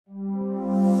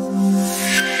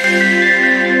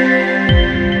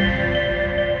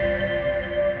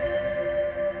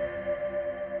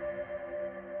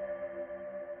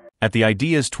At the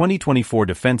IDEA's 2024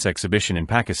 Defense Exhibition in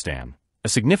Pakistan, a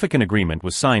significant agreement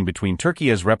was signed between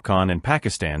Turkey's Repkon and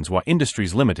Pakistan's WA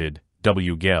Industries Limited,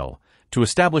 WGEL, to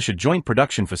establish a joint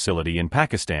production facility in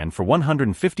Pakistan for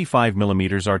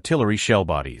 155mm artillery shell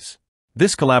bodies.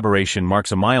 This collaboration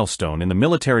marks a milestone in the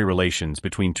military relations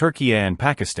between Turkey and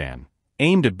Pakistan,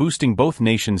 aimed at boosting both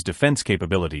nations' defense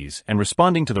capabilities and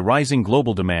responding to the rising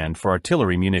global demand for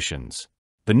artillery munitions.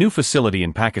 The new facility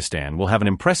in Pakistan will have an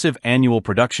impressive annual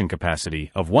production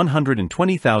capacity of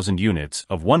 120,000 units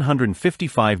of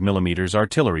 155mm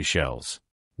artillery shells.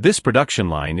 This production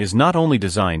line is not only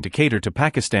designed to cater to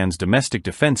Pakistan's domestic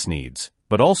defense needs,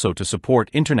 but also to support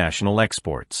international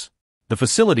exports. The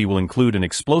facility will include an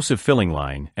explosive filling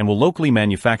line and will locally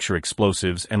manufacture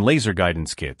explosives and laser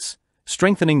guidance kits,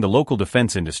 strengthening the local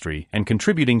defense industry and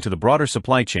contributing to the broader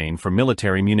supply chain for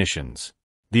military munitions.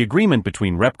 The agreement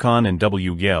between Repkon and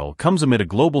WGEL comes amid a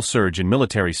global surge in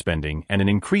military spending and an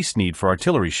increased need for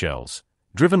artillery shells,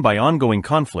 driven by ongoing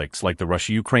conflicts like the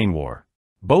Russia-Ukraine war.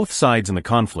 Both sides in the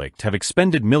conflict have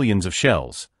expended millions of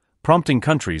shells, prompting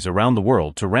countries around the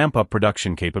world to ramp up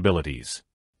production capabilities.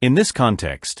 In this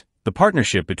context, the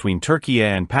partnership between Turkey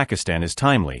and Pakistan is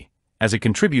timely, as it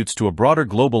contributes to a broader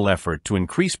global effort to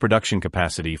increase production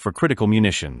capacity for critical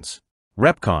munitions.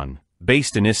 Repkon,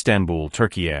 based in Istanbul,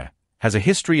 Turkey, has a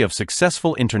history of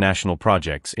successful international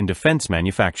projects in defense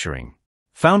manufacturing.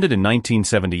 Founded in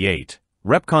 1978,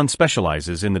 Repkon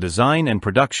specializes in the design and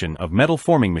production of metal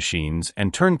forming machines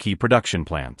and turnkey production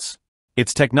plants.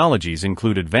 Its technologies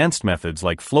include advanced methods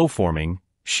like flow forming,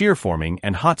 shear forming,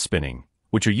 and hot spinning,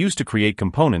 which are used to create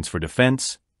components for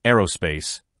defense,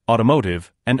 aerospace,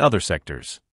 automotive, and other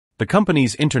sectors. The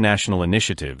company's international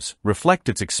initiatives reflect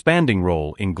its expanding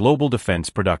role in global defense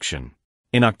production.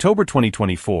 In October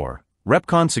 2024,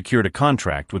 Repkon secured a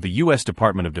contract with the U.S.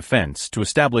 Department of Defense to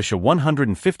establish a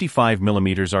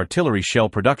 155mm artillery shell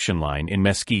production line in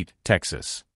Mesquite,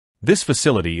 Texas. This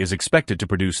facility is expected to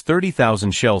produce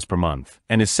 30,000 shells per month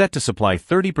and is set to supply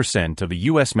 30% of the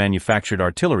U.S. manufactured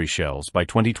artillery shells by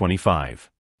 2025.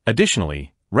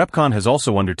 Additionally, Repkon has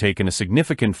also undertaken a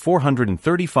significant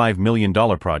 $435 million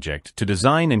project to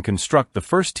design and construct the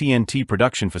first TNT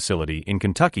production facility in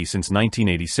Kentucky since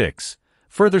 1986.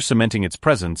 Further cementing its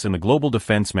presence in the global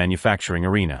defense manufacturing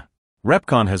arena.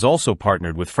 Repkon has also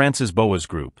partnered with France's BOAS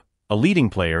Group, a leading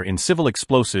player in civil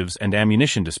explosives and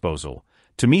ammunition disposal,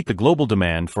 to meet the global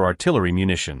demand for artillery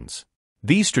munitions.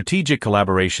 These strategic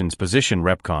collaborations position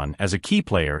Repkon as a key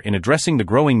player in addressing the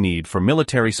growing need for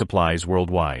military supplies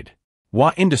worldwide.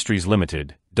 WA Industries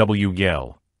Limited,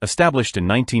 WGEL, established in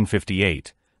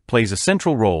 1958, plays a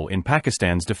central role in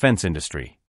Pakistan's defense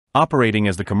industry. Operating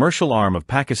as the commercial arm of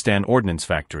Pakistan Ordnance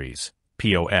Factories,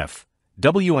 POF,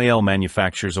 WGEL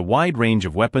manufactures a wide range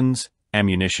of weapons,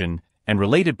 ammunition, and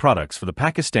related products for the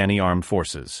Pakistani armed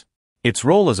forces. Its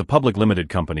role as a public limited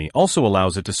company also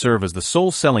allows it to serve as the sole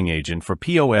selling agent for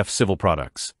POF civil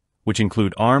products, which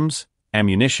include arms,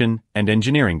 ammunition, and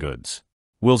engineering goods.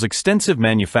 WGEL's extensive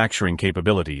manufacturing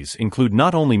capabilities include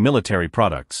not only military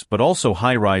products but also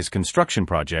high-rise construction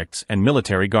projects and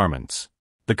military garments.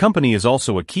 The company is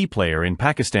also a key player in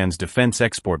Pakistan's defense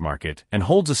export market and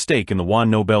holds a stake in the WA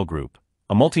Nobel Group,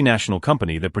 a multinational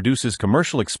company that produces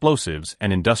commercial explosives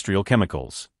and industrial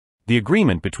chemicals. The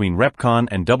agreement between Repkon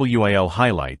and WGEL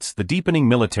highlights the deepening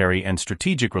military and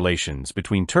strategic relations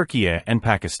between Turkey and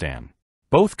Pakistan.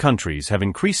 Both countries have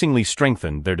increasingly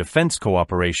strengthened their defense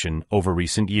cooperation over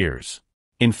recent years.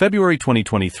 In February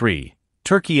 2023,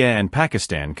 Turkey and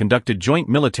Pakistan conducted joint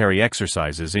military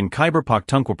exercises in Khyber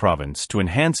Pakhtunkhwa province to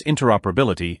enhance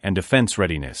interoperability and defense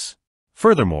readiness.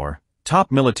 Furthermore,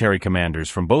 top military commanders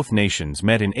from both nations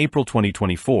met in April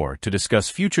 2024 to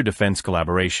discuss future defense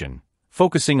collaboration,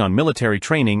 focusing on military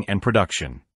training and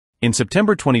production. In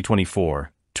September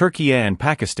 2024, Turkey and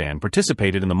Pakistan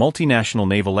participated in the multinational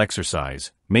naval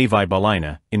exercise, Mavi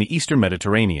Balina, in the Eastern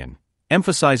Mediterranean,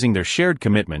 emphasizing their shared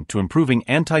commitment to improving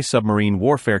anti-submarine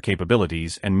warfare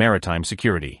capabilities and maritime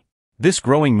security. This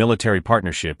growing military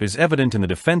partnership is evident in the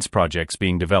defense projects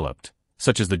being developed,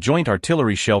 such as the Joint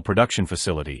Artillery Shell Production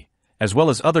Facility, as well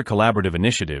as other collaborative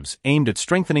initiatives aimed at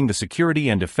strengthening the security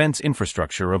and defense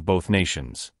infrastructure of both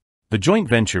nations. The joint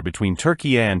venture between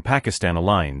Turkey and Pakistan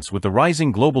aligns with the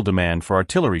rising global demand for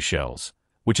artillery shells,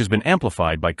 which has been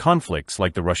amplified by conflicts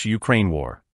like the Russia-Ukraine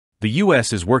war. The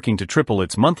U.S. is working to triple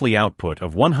its monthly output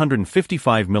of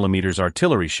 155mm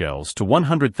artillery shells to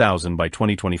 100,000 by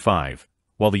 2025,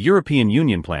 while the European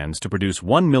Union plans to produce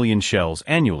 1 million shells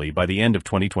annually by the end of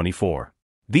 2024.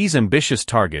 These ambitious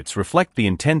targets reflect the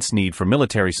intense need for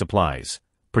military supplies,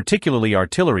 particularly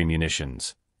artillery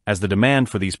munitions, as the demand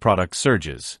for these products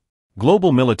surges.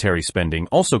 Global military spending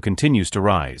also continues to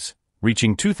rise,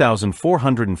 reaching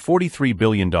 $2,443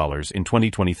 billion in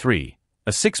 2023, a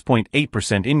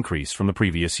 6.8% increase from the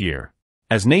previous year.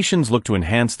 As nations look to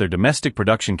enhance their domestic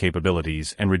production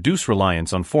capabilities and reduce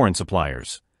reliance on foreign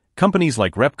suppliers, companies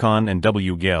like Repkon and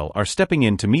WGEL are stepping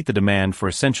in to meet the demand for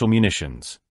essential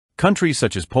munitions. Countries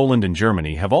such as Poland and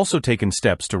Germany have also taken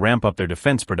steps to ramp up their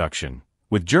defense production,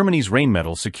 with Germany's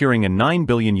Rheinmetall securing a €9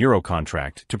 billion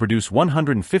contract to produce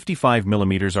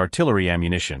 155mm artillery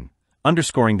ammunition,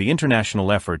 underscoring the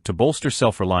international effort to bolster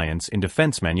self-reliance in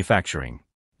defense manufacturing.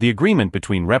 The agreement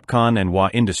between Repkon and WA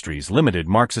Industries Limited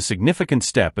marks a significant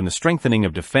step in the strengthening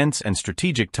of defense and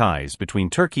strategic ties between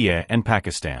Turkey and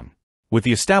Pakistan. With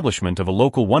the establishment of a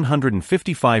local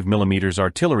 155mm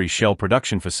artillery shell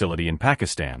production facility in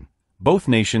Pakistan, both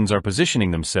nations are positioning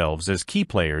themselves as key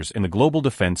players in the global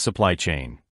defense supply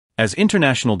chain. As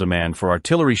international demand for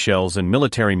artillery shells and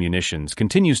military munitions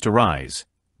continues to rise,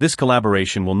 this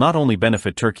collaboration will not only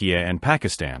benefit Turkey and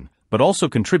Pakistan, but also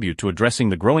contribute to addressing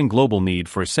the growing global need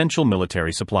for essential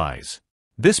military supplies.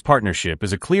 This partnership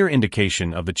is a clear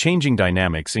indication of the changing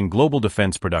dynamics in global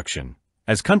defense production,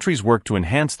 as countries work to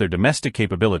enhance their domestic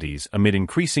capabilities amid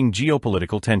increasing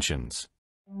geopolitical tensions.